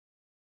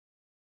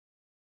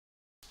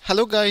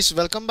Hello guys,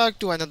 welcome back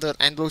to another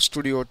Android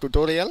Studio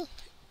tutorial.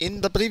 In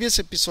the previous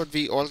episode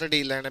we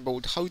already learned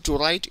about how to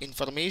write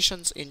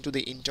informations into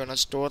the internal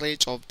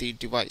storage of the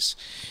device.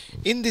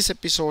 In this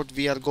episode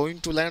we are going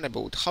to learn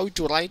about how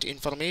to write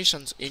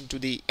informations into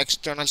the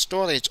external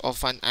storage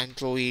of an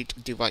Android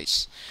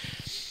device.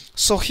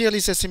 So here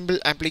is a simple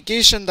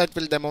application that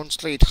will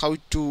demonstrate how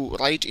to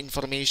write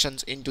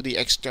informations into the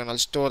external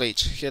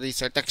storage. Here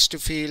is a text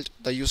field.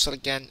 The user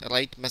can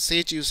write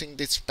message using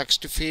this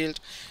text field,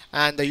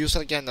 and the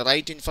user can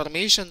write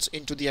informations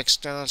into the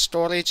external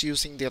storage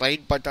using the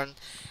write button,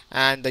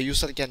 and the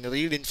user can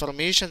read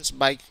informations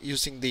by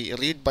using the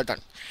read button.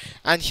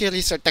 And here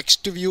is a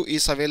text view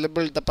is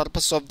available. The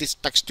purpose of this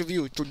text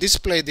view to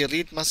display the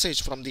read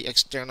message from the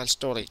external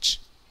storage.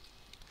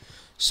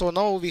 So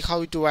now we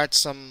have to add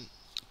some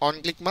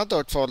on-click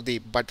method for the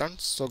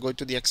buttons. So go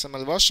to the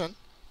XML version.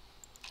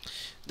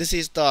 This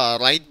is the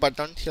right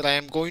button. Here I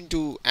am going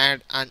to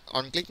add an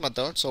on-click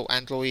method. So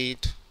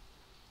Android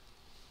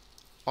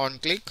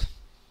on-click.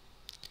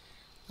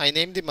 I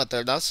name the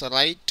method as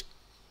write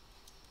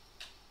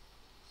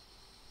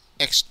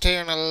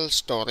external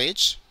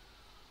storage,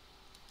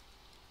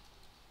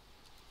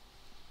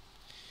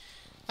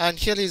 and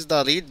here is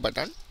the read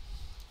button,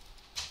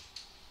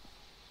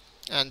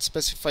 and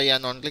specify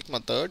an on-click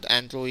method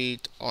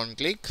Android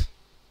on-click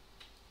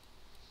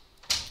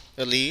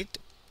read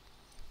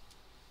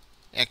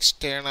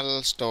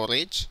external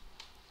storage.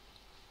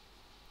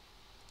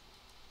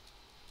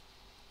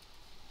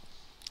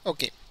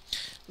 Okay,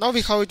 now we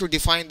have to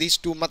define these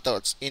two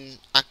methods in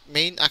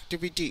main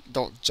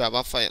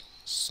activity.java file.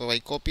 So I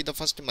copy the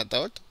first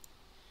method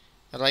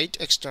write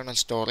external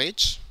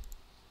storage,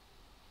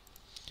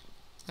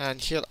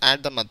 and here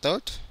add the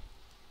method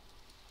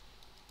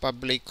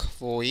public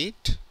void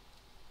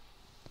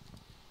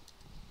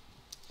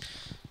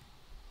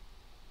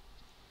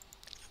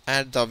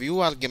add the view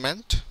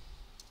argument.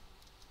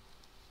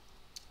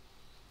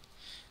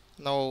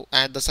 Now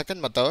add the second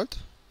method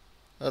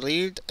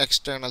read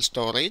external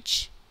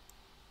storage,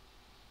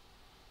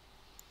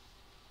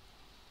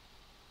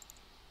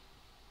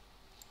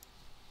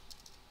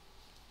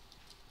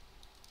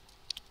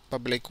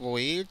 public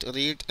void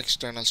read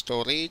external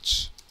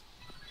storage,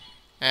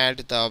 add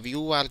the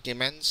view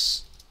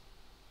arguments,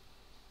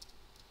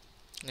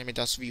 name it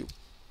as view.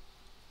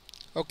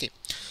 Okay,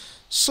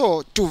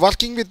 so to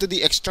working with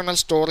the external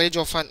storage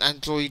of an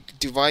Android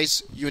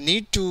device, you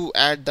need to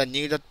add the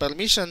needed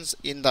permissions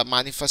in the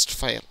manifest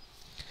file.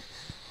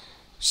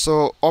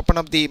 So open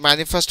up the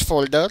manifest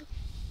folder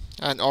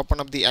and open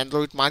up the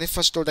Android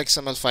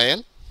manifest.xml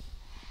file.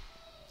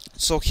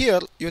 So here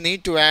you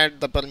need to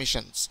add the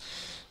permissions.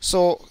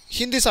 So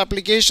in this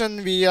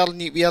application we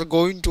are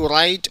going to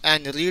write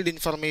and read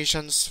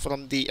informations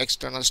from the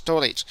external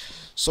storage.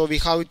 So we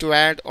have to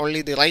add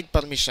only the write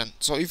permission.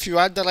 So if you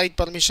add the write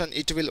permission,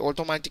 it will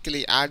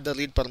automatically add the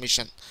read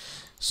permission.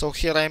 So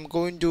here I am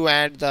going to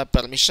add the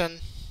permission.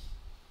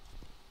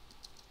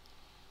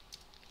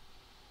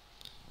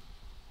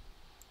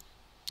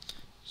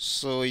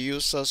 So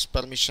users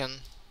permission,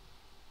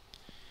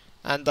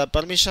 and the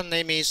permission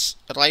name is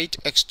write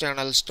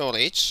external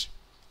storage,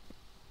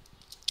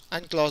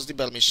 and close the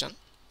permission.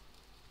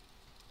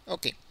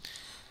 Okay,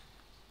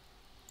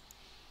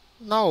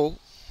 now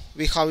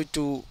we have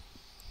to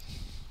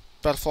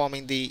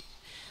performing the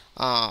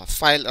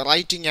file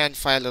writing and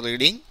file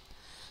reading.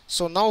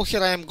 So now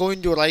here I am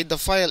going to write the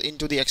file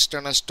into the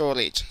external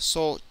storage.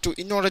 So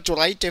in order to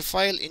write a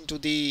file into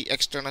the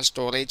external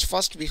storage,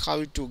 first we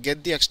have to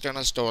get the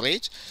external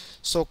storage.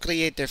 So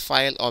create a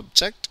file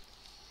object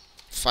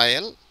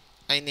file.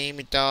 I name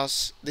it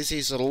as this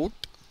is root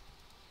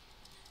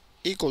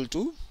equal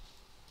to,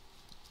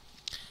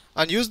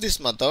 and use this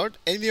method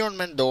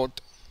environment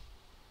dot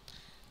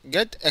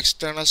get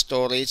external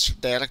storage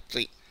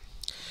directory.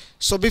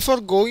 So before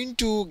going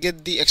to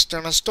get the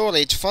external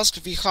storage,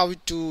 first we have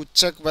to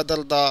check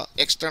whether the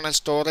external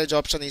storage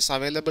option is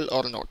available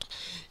or not.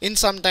 In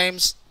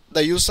sometimes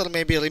the user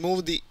maybe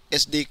remove the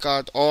SD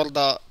card or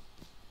the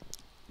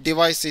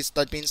devices,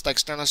 that means the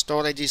external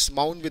storage is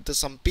mounted with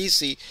some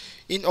PC.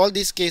 In all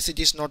these cases it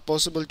is not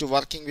possible to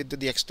working with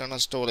the external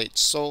storage.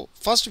 So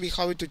first we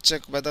have to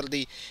check whether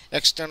the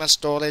external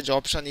storage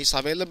option is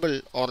available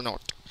or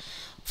not.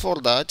 For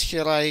that,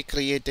 here I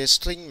create a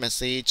string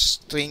message,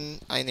 string,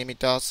 I name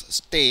it as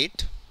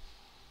state.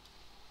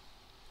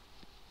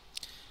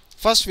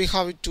 First we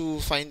have to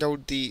find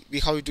out we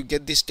have to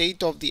get the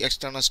state of the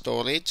external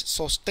storage.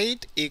 So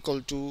state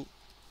equal to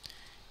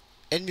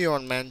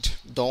environment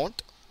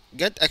dot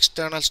get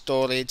external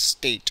storage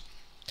state.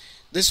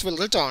 This will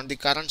return the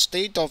current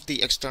state of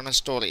the external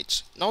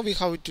storage. Now we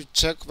have to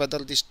check whether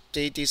the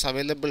state is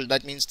available,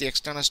 that means the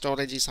external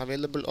storage is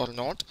available or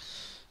not.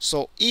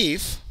 So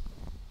if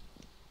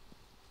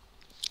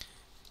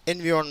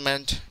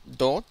environment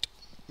dot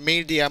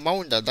media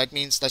mounter, that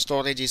means the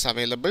storage is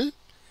available,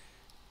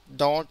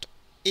 dot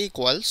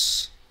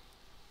equals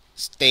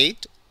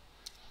state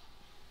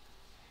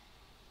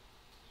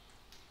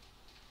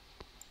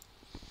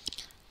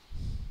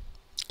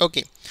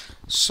Okay,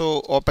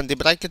 so open the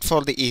bracket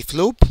for the if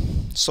loop.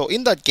 So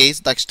in that case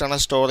the external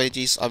storage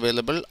is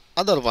available,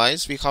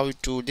 otherwise we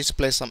have to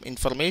display some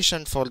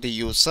information for the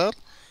user.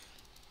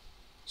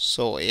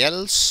 So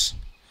else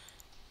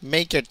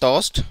make a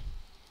toast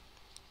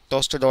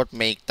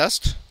toast.make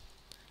test,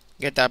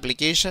 get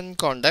application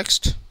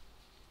context,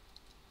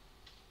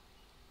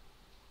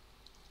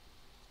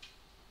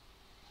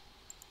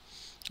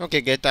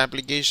 okay, get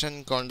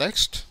application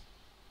context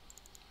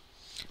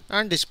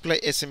and display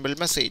a simple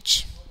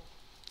message,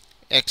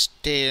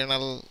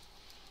 external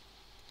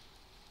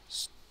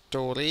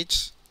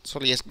storage,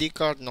 sorry, SD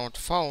card not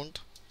found,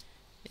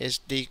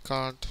 SD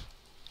card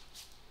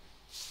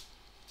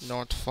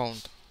not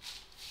found.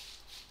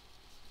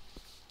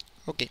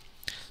 Okay,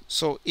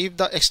 so if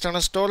the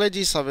external storage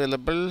is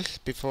available,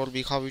 before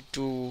we have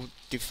to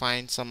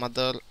define some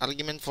other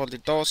argument for the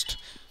toast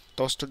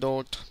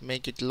dot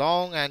make it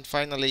long, and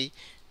finally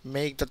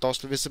make the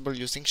toast visible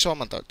using show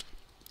method.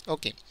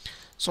 Okay,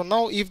 so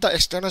now if the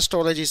external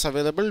storage is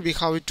available, we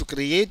have to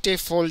create a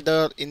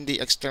folder in the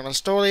external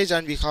storage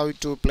and we have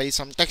to place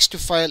some text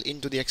file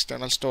into the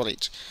external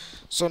storage.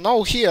 So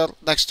now here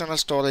the external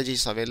storage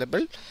is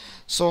available.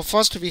 So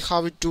first we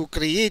have to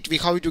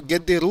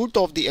get the root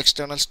of the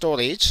external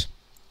storage.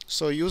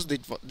 So use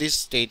this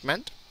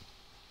statement.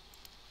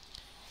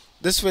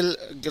 This will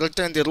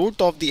return the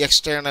root of the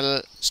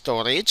external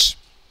storage.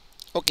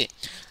 Okay,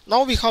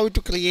 now we have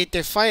to create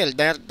a file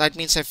there, that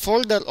means a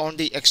folder on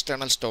the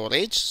external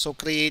storage. So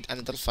create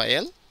another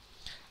file.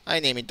 I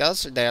name it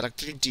as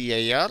directory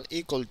dir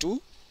equal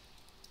to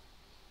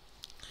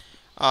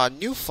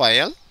new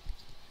file.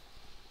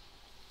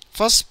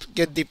 First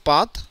get the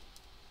path,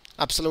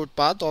 absolute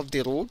path of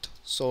the root.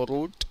 So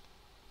root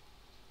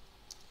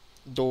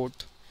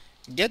dot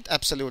get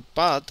absolute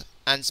path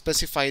and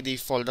specify the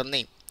folder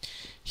name.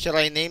 Here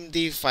I name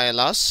the file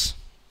as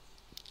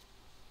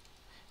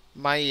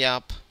my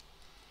app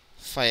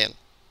file.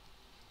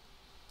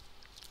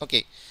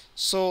 Okay,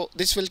 so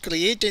this will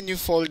create a new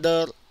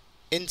folder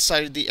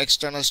inside the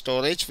external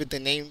storage with the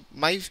name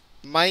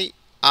my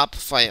app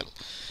file.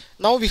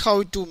 Now we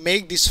have to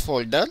make this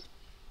folder.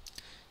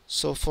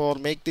 So for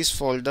make this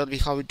folder we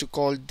have to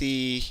call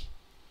the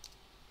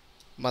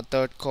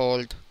method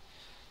called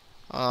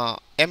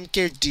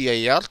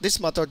mkdir. This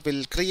method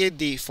will create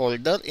the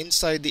folder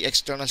inside the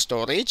external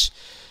storage.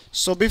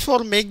 So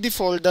before make the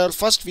folder,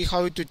 first we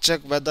have to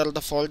check whether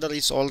the folder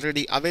is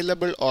already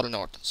available or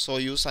not. So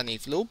use an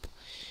if loop.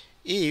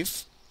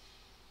 If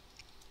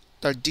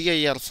the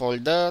dir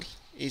folder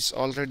is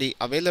already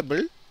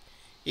available,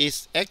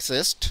 is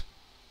exist,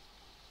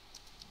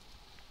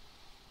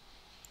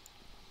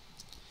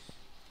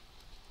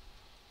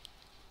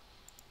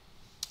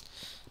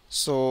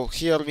 so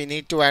here we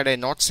need to add a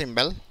not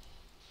symbol.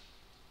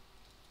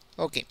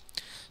 Okay,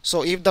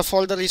 so if the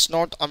folder is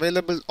not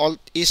available or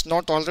is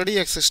not already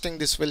existing,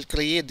 this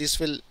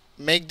will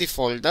make the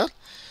folder.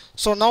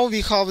 So now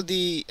we have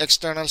the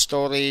external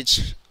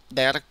storage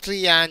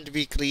directory and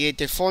we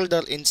create a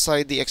folder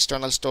inside the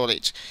external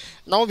storage.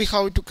 Now we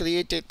have to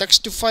create a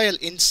text file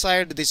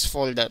inside this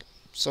folder.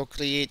 So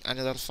create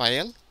another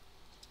file.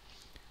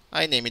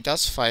 I name it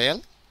as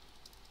file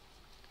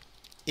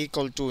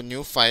equal to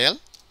new file.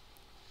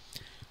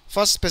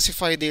 First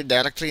specify the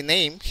directory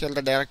name. Here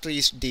the directory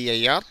is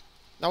dir.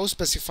 Now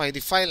specify the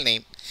file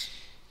name.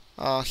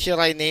 Here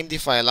I name the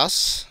file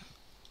as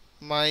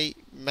my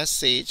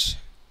message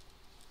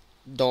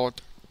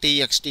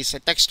 .txt. It's a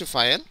text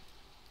file.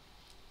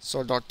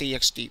 So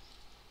 .txt.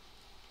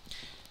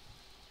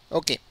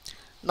 Okay.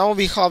 Now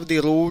we have the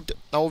root.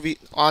 Now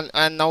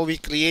we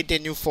create a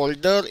new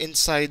folder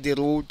inside the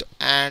root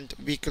and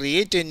we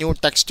create a new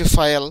text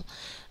file.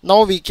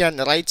 Now we can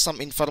write some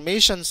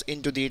informations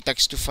into the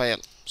text file.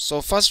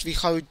 So first we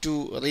have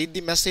to read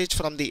the message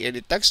from the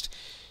edit text.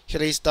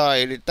 Here is the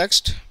edit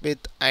text with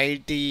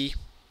id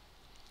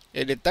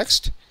edit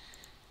text,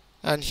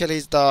 and here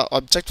is the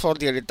object for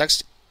the edit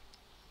text.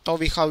 Now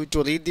we have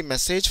to read the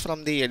message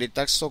from the edit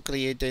text. So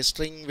create a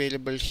string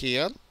variable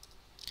here.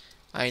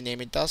 I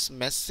name it as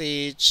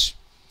message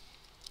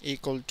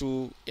equal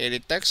to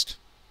edit text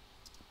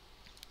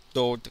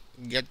dot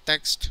get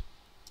text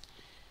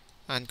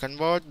and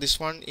convert this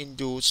one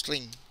into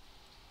string.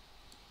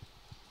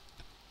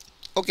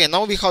 Okay,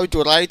 now we have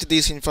to write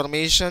these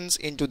informations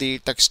into the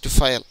text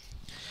file.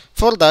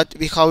 For that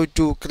we have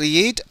to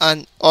create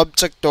an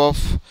object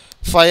of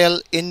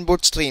file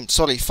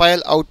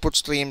output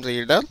stream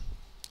reader.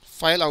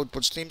 File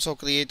output stream. So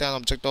create an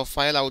object of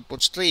file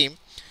output stream.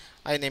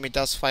 I name it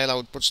as file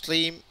output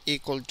stream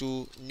equal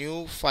to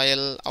new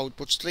file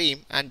output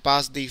stream and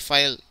pass the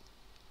file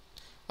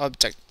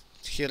object.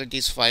 Here it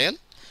is file.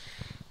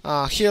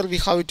 Here we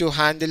have to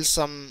handle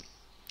some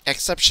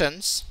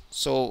exceptions.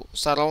 So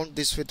surround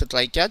this with a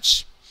try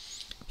catch.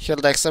 Here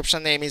the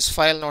exception name is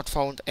file not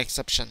found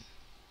exception.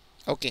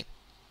 Okay.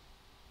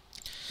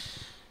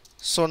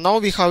 So now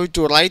we have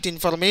to write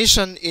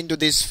information into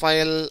this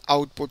file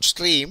output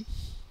stream.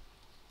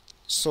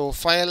 So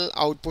file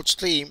output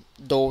stream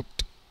dot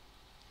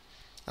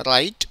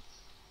write,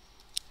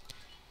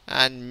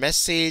 and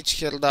message.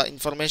 Here the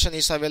information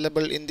is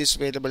available in this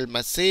variable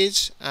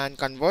message, and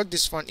convert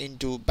this one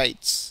into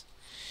bytes.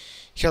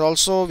 Here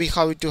also we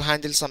have to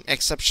handle some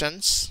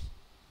exceptions.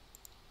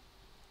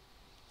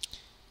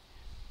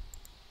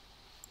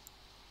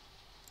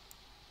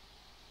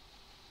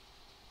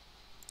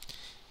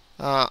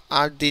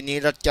 Add the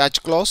needed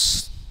catch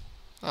clause.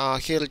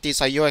 Here it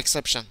is IO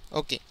exception.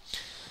 Okay,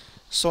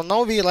 so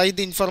now we write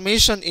the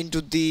information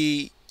into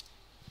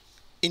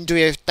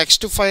a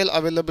text file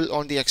available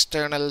on the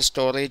external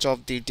storage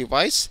of the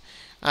device,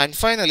 and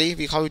finally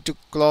we have to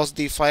close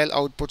the file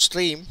output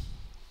stream.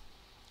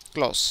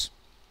 Close.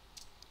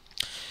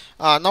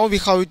 Now we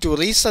have to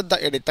reset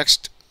the edit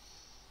text.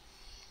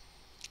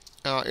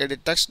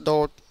 Edit text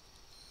dot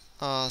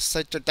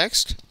set to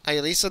text. I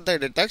reset the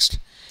edit text.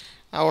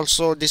 I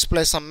also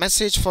display some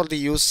message for the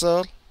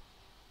user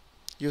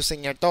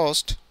using a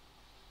toast.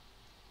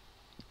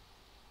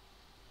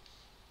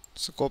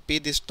 So copy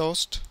this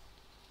toast.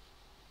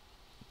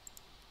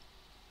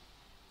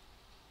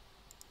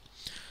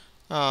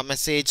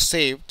 Message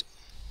saved.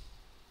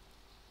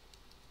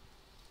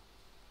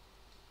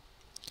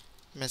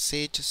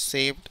 Message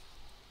saved.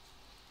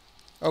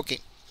 Okay,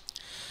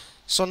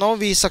 so now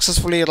we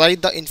successfully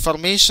write the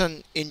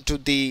information into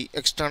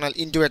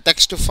a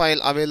text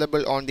file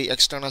available on the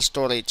external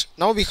storage.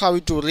 Now we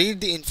have to read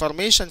the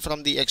information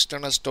from the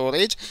external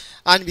storage,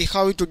 and we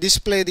have to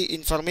display the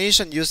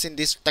information using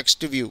this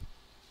text view.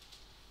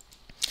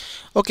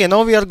 Okay,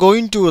 now we are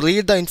going to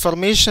read the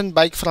information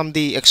back from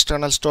the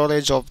external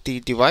storage of the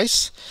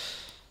device.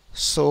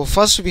 So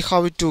first we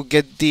have to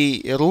get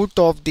the root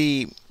of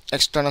the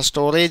external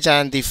storage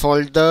and the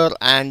folder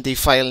and the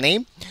file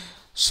name.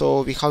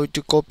 So we have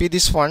to copy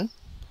this one.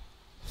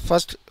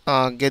 First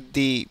get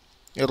the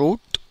root.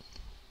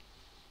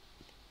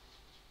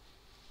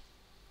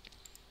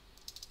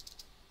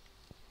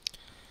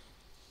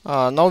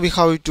 Now we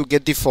have to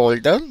get the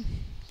folder.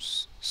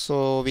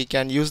 So we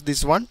can use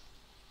this one.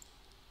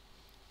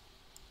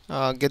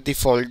 Get the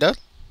folder.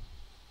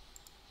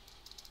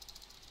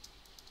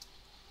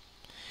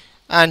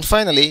 And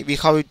finally we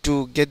have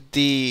to get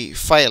the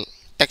file,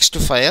 text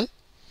file.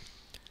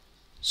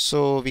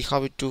 So we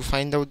have to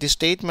find out the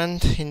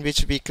statement in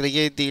which we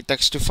create the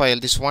text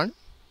file, this one.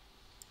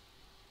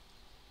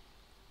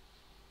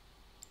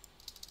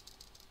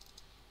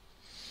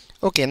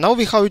 Okay, now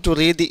we have to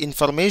read the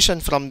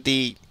information from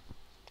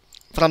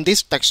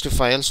this text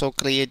file. So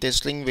create a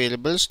string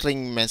variable,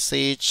 string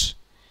message.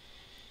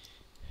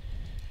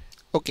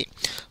 Okay,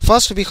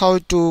 first we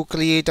have to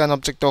create an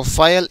object of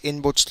file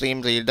input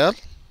stream reader.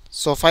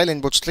 So file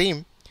input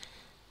stream.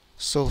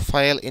 So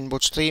file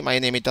input stream, I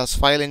name it as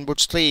file input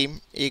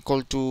stream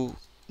equal to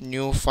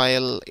new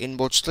file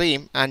input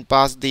stream, and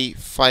pass the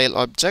file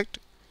object.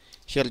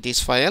 Here it is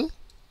file.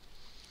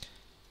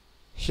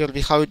 Here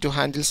we have to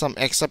handle some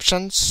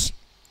exceptions.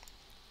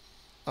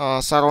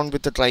 Surround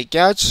with the try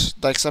catch.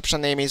 The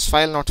exception name is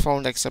file not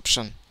found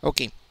exception.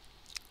 Okay.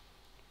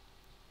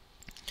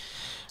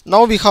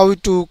 Now we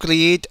have to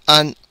create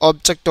an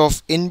object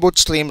of input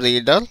stream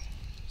reader.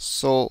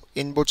 So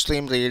input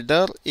stream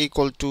reader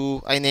equal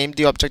to, I named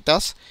the object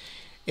as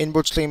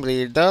input stream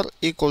reader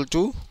equal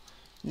to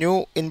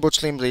new input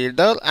stream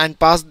reader, and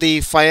pass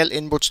the file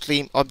input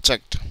stream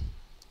object.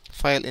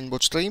 File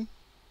input stream.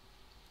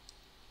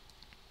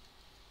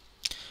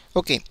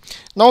 Okay,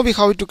 now we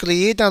have to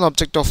create an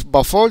object of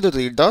buffered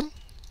reader.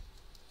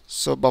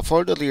 So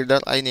buffered reader,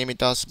 I name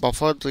it as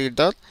buffered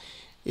reader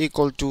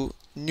equal to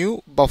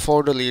new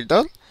buffered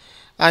reader,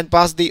 and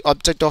pass the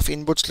object of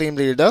input stream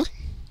reader.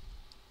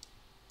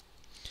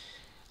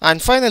 And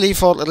finally,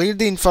 for read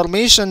the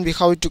information, we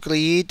have to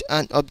create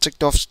an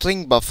object of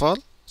string buffer.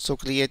 So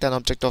create an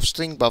object of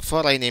string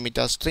buffer. I name it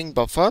as string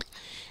buffer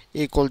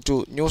equal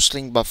to new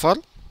string buffer.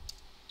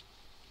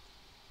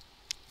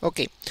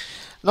 Okay.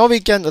 Now we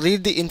can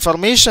read the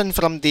information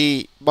from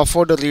the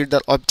buffered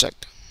reader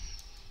object.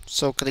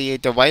 So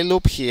create a while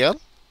loop here.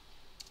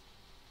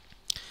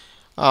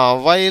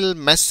 While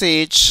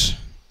message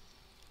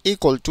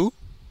equal to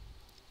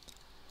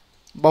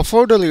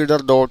buffered reader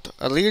dot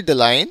read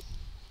line.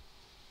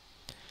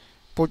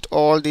 Put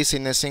all this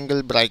in a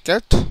single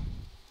bracket,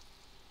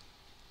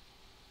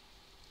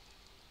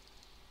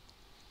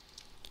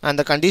 and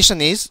the condition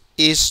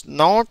is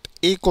not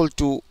equal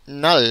to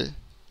null.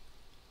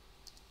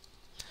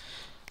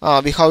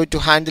 We have to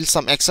handle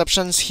some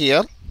exceptions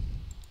here.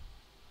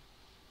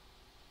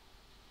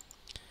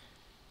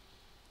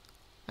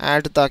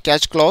 Add the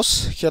catch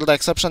clause. Here the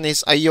exception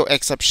is IO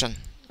exception.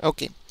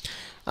 Okay.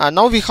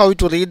 Now we have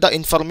to read the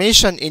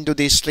information into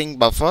the string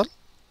buffer.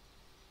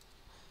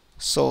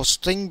 So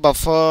string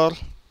buffer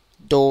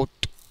dot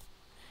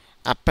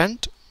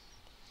append,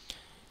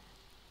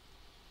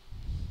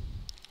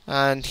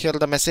 and here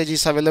the message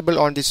is available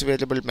on this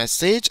variable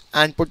message,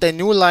 and put a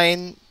new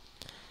line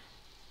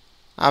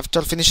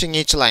after finishing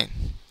each line.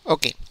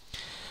 Okay,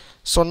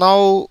 so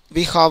now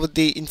we have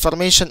the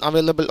information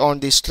available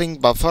on the string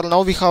buffer.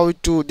 Now we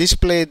have to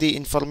display the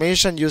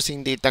information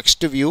using the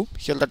text view.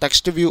 Here the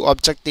text view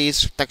object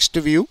is text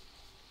view.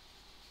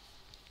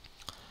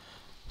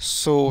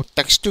 So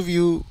text to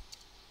view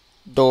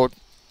dot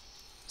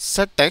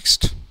set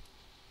text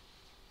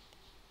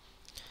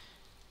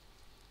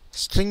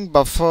string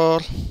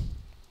buffer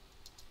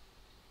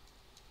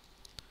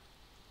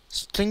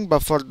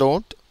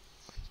dot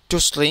to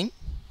string.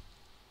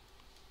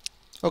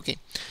 Okay,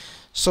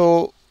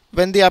 so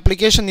when the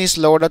application is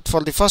loaded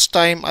for the first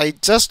time, I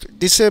just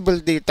disable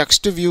the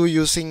text view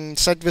using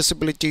set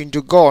visibility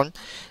into gone.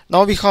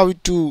 Now we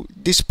have to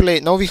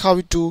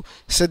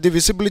set the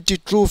visibility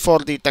true for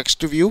the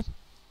text view.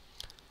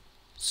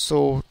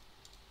 So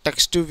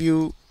text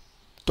view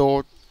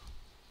dot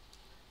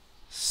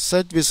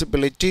set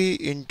visibility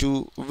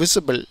into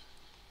visible.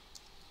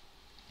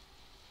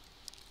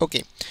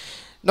 Okay,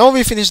 now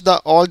we finish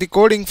all the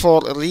coding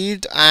for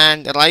read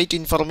and write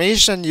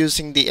information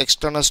using the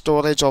external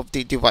storage of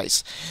the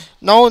device.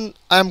 Now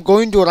I am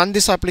going to run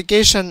this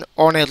application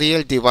on a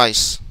real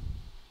device.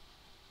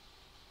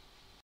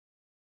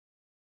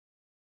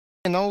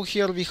 Now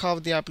here we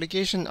have the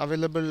application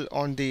available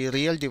on the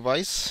real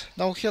device.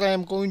 Now here I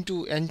am going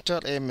to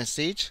enter a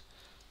message.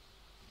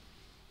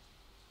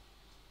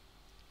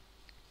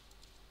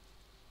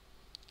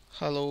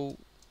 Hello,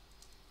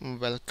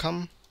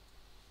 welcome.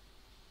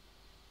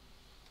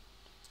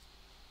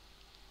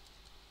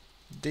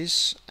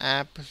 This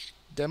app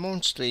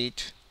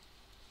demonstrates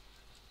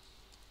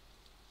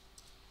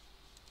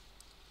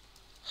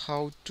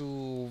how to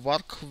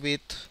work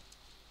with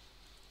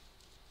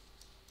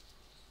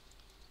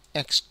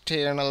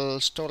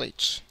external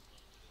storage.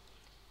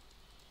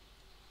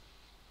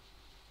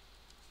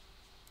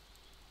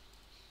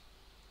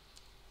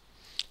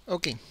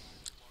 Okay.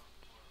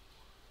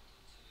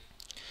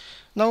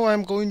 Now I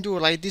am going to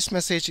write this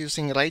message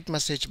using write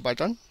message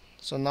button.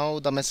 So now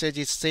the message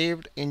is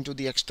saved into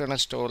the external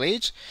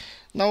storage.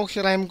 Now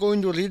here I am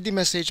going to read the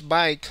message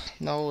back.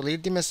 Now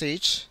read the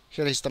message.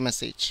 Here is the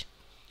message.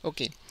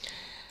 Okay.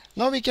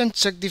 Now we can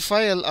check the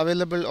file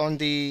available on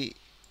the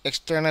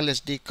external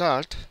SD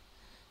card.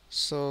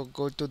 So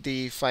go to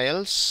the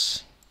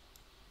files.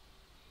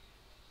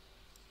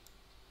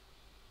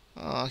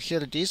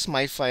 Here it is,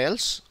 my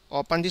files.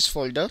 Open this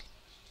folder.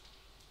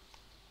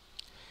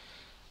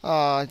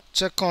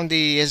 Check on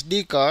the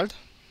SD card.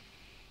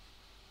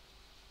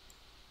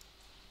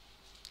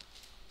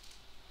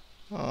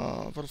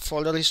 Our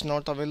folder is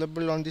not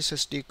available on this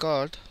SD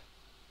card.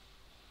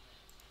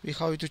 We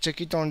have to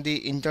check it on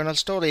the internal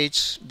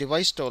storage,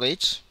 device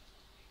storage.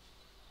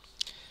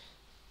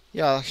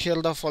 Yeah, here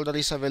the folder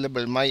is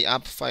available, my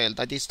app file,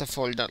 that is the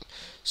folder.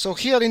 So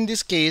here in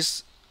this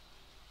case,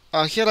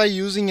 here I am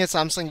using a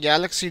Samsung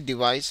Galaxy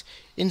device.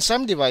 In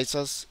some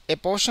devices, a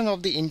portion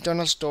of the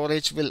internal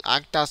storage will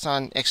act as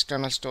an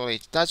external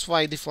storage. That's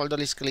why the folder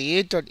is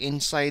created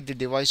inside the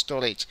device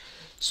storage.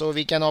 So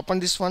we can open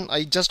this one.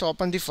 I just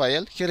opened the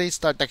file. Here is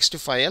the text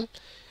file.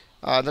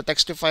 The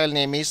text file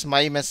name is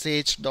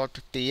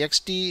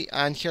mymessage.txt,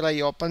 and here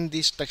I open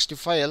this text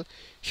file.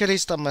 Here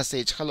is the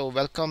message. Hello,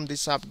 welcome.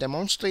 This app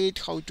demonstrate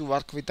how to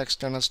work with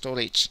external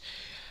storage.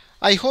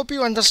 I hope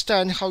you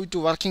understand how to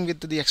working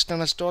with the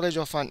external storage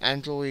of an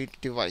Android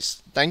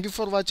device. Thank you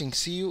for watching.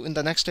 See you in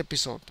the next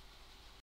episode.